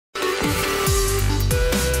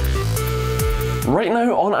Right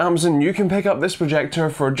now on Amazon you can pick up this projector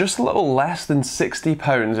for just a little less than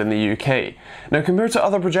 £60 in the UK. Now compared to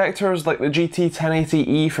other projectors like the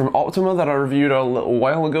GT1080E from Optima that I reviewed a little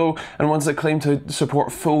while ago and ones that claim to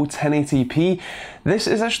support full 1080p, this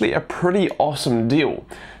is actually a pretty awesome deal.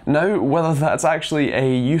 Now, whether that's actually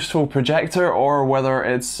a useful projector or whether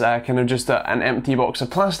it's kind of just an empty box of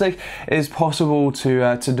plastic is possible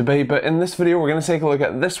to debate, but in this video we're going to take a look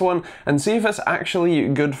at this one and see if it's actually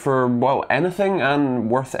good for, well, anything and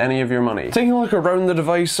worth any of your money. Taking a look around the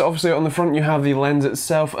device, obviously on the front you have the lens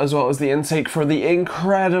itself as well as the intake for the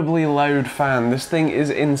incredibly loud fan. This thing is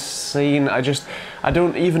insane. I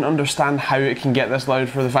don't even understand how it can get this loud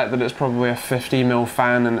for the fact that it's probably a 50mm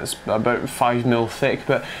fan and it's about 5mm thick,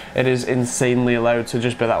 but it is insanely loud, so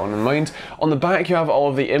just bear that one in mind. On the back you have all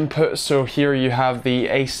of the inputs, so here you have the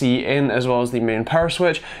AC in as well as the main power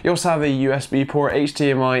switch. You also have a USB port,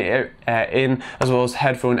 HDMI in, as well as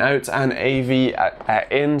headphone out and AV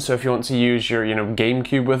in, so if you want to use your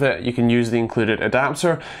GameCube with it, you can use the included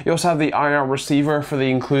adapter. You also have the IR receiver for the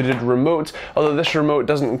included remote, although this remote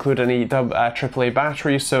doesn't include any AAA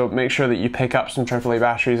batteries, so make sure that you pick up some AAA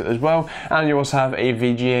batteries as well, and you also have a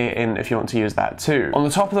VGA in if you want to use that too. On the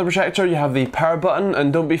top of the projector you have the power button,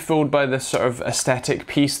 and don't be fooled by this sort of aesthetic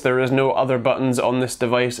piece. There is no other buttons on this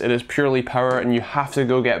device. It is purely power, and you have to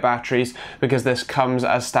go get batteries because this comes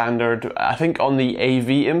as standard, I think, on the AV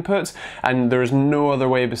input, and there is no other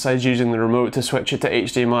way besides using the remote to switch it to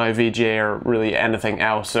HDMI, VGA, or really anything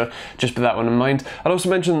else, so just bear that one in mind. I'd also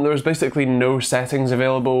mention that there's basically no settings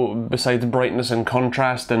available besides brightness and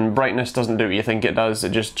contrast, and brightness doesn't do what you think it does.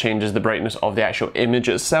 It just changes the brightness of the actual image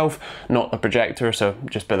itself, not the projector, so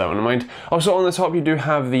just bear that one in mind. Also on the top you do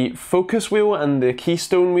have the focus wheel and the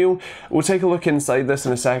keystone wheel. We'll take a look inside this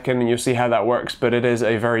in a second and you'll see how that works, but it is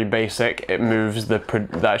a very basic. It moves the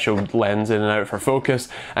actual lens in and out for focus,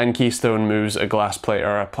 and keystone moves a glass plate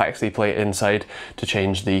or a plexi plate inside to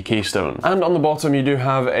change the keystone. And on the bottom you do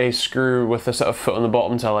have a screw with a sort of foot on the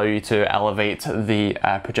bottom to allow you to elevate the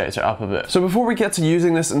projector up a bit. So before we get to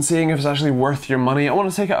using this and seeing if it's actually worth your money, I want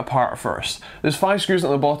to take it apart first. There's 5 screws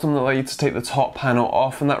on the bottom that allow you to take the top panel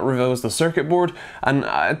off, and that reveals the circuit board, and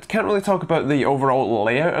I can't really talk about the overall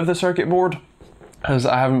layout of the circuit board as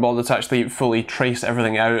I haven't bothered to actually fully trace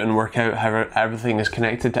everything out and work out how everything is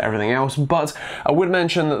connected to everything else, but I would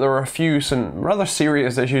mention that there are some rather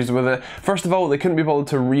serious issues with it. First of all, they couldn't be bothered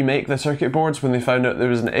to remake the circuit boards when they found out there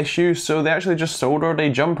was an issue, so they actually just soldered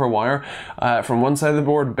a jumper wire from one side of the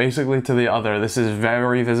board basically to the other. This is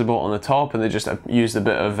very visible on the top, and they just used a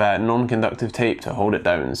bit of non-conductive tape to hold it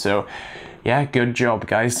down, so yeah, good job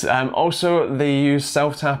guys. Also, they use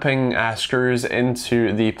self-tapping screws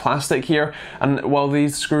into the plastic here, and while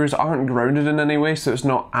these screws aren't grounded in any way, so it's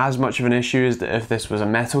not as much of an issue as if this was a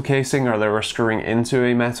metal casing or they were screwing into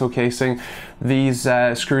a metal casing, these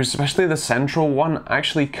screws, especially the central one,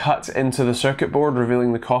 actually cut into the circuit board,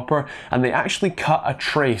 revealing the copper, and they actually cut a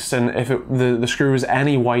trace, and if the screw was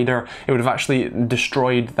any wider, it would have actually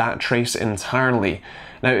destroyed that trace entirely.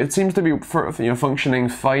 Now, it seems to be functioning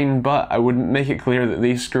fine, but I would make it clear that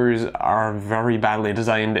these screws are very badly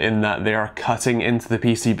designed in that they are cutting into the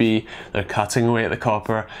PCB, they're cutting away at the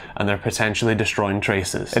copper, and they're potentially destroying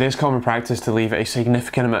traces. It is common practice to leave a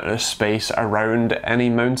significant amount of space around any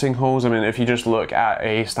mounting holes. I mean, if you just look at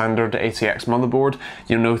a standard ATX motherboard,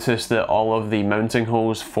 you'll notice that all of the mounting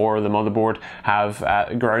holes for the motherboard have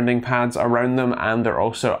grounding pads around them, and they're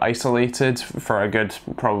also isolated for a good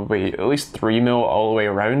probably at least 3mm all the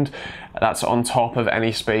way around. That's on top of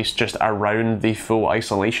any space just around the full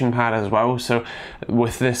isolation pad as well. So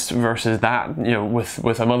with this versus that, with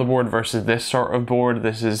a motherboard versus this sort of board,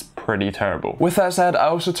 this is pretty terrible. With that said, I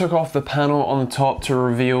also took off the panel on the top to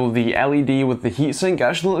reveal the LED with the heatsink. It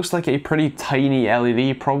actually looks like a pretty tiny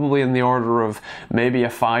LED, probably in the order of maybe a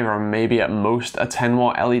 5 or maybe at most a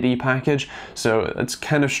 10-watt LED package. So it's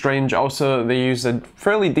kind of strange. Also, they use a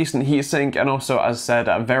fairly decent heatsink and also, as said,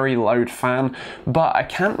 a very loud fan, but I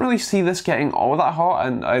can't really see this getting all that hot,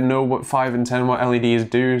 and I know what 5 and 10 watt LEDs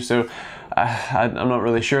do, so I'm not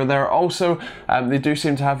really sure there. Also, they do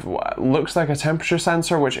seem to have what looks like a temperature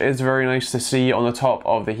sensor, which is very nice to see on the top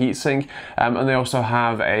of the heatsink, and they also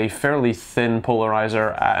have a fairly thin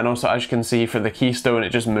polarizer, and also, as you can see, for the keystone, it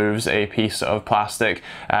just moves a piece of plastic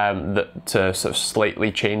to sort of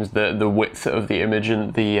slightly change the width of the image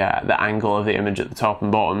and the angle of the image at the top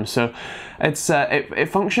and bottom. So it's it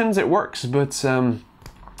functions, it works, but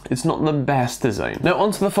it's not the best design. Now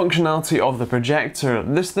onto the functionality of the projector.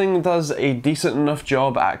 This thing does a decent enough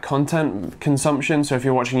job at content consumption, so if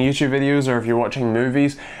you're watching YouTube videos or if you're watching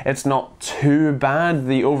movies, it's not too bad.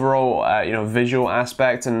 The overall visual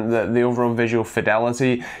aspect and the overall visual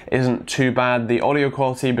fidelity isn't too bad. The audio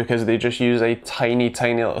quality, because they just use a tiny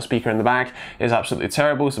little speaker in the back, is absolutely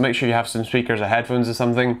terrible, so make sure you have some speakers or headphones or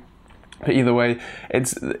something. But either way,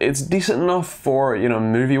 it's decent enough for, you know,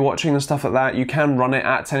 movie watching and stuff like that. You can run it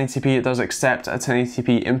at 1080p, it does accept a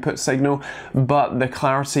 1080p input signal, but the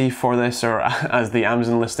clarity for this, or as the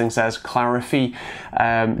Amazon listing says, clarity,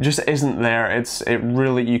 just isn't there.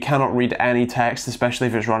 You cannot read any text, especially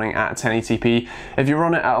if it's running at 1080p. If you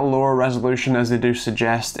run it at a lower resolution, as they do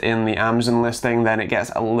suggest in the Amazon listing, then it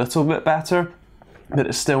gets a little bit better. But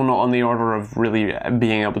it's still not on the order of really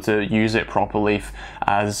being able to use it properly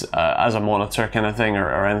as a monitor kind of thing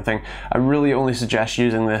or anything. I really only suggest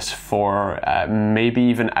using this for maybe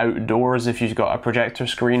even outdoors if you've got a projector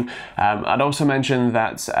screen. I'd also mention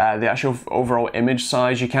that the actual overall image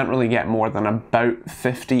size, you can't really get more than about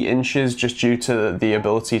 50 inches just due to the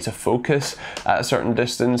ability to focus at a certain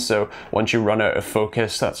distance. So once you run out of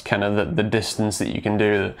focus, that's kind of the distance that you can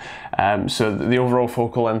do. So the overall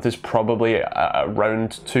focal length is probably around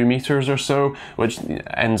 2 meters or so, which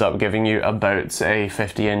ends up giving you about a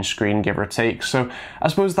 50-inch screen, give or take. So I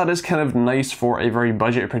suppose that is kind of nice for a very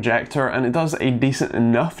budget projector, and it does a decent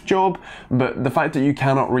enough job, but the fact that you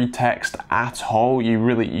cannot read text at all,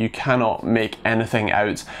 you cannot make anything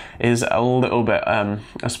out, is a little bit, I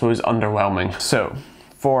suppose, underwhelming. So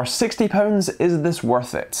for £60, is this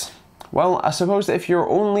worth it? Well, I suppose if you're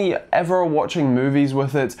only ever watching movies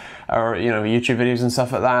with it, or YouTube videos and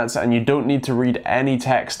stuff like that, and you don't need to read any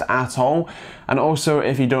text at all, and also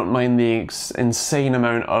if you don't mind the insane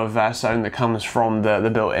amount of sound that comes from the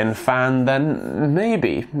built-in fan, then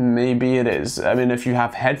maybe it is. I mean, if you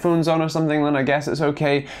have headphones on or something, then I guess it's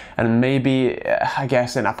okay, and maybe, I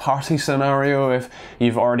guess in a party scenario, if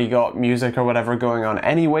you've already got music or whatever going on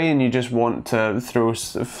anyway, and you just want to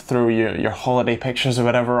throw your holiday pictures or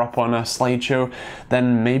whatever up on a slideshow,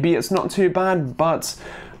 then maybe it's not too bad. But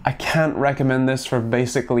I can't recommend this for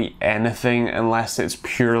basically anything unless it's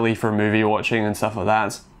purely for movie watching and stuff like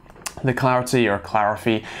that. The clarity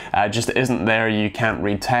just isn't there. You can't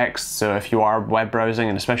read text, so if you are web browsing,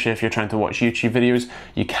 and especially if you're trying to watch YouTube videos,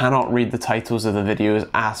 you cannot read the titles of the videos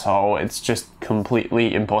at all. It's just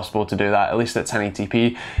completely impossible to do that, at least at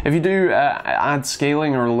 1080p. If you do add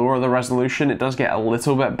scaling or lower the resolution, it does get a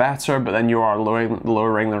little bit better, but then you are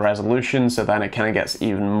lowering the resolution, so then it kind of gets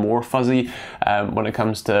even more fuzzy when it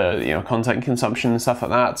comes to content consumption and stuff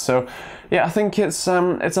like that. So yeah, I think it's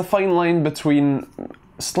a fine line between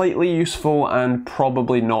slightly useful and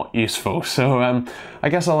probably not useful, so I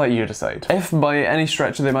guess I'll let you decide. If by any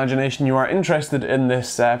stretch of the imagination you are interested in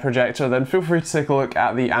this projector, then feel free to take a look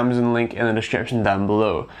at the Amazon link in the description down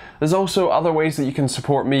below. There's also other ways that you can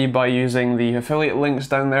support me by using the affiliate links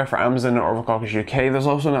down there for Amazon or Overclockers UK. There's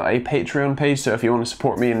also a Patreon page, so if you want to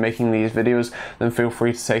support me in making these videos, then feel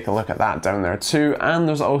free to take a look at that down there too. And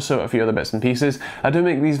there's also a few other bits and pieces. I do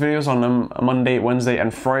make these videos on a Monday, Wednesday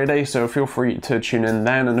and Friday, so feel free to tune in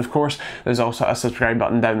then. And of course, there's also a subscribe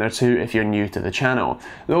button down there too if you're new to the channel.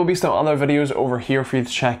 There will be still other videos over here for you to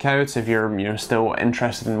check out if you're still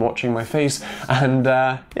interested in watching my face. And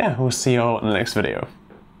yeah, we'll see you all in the next video.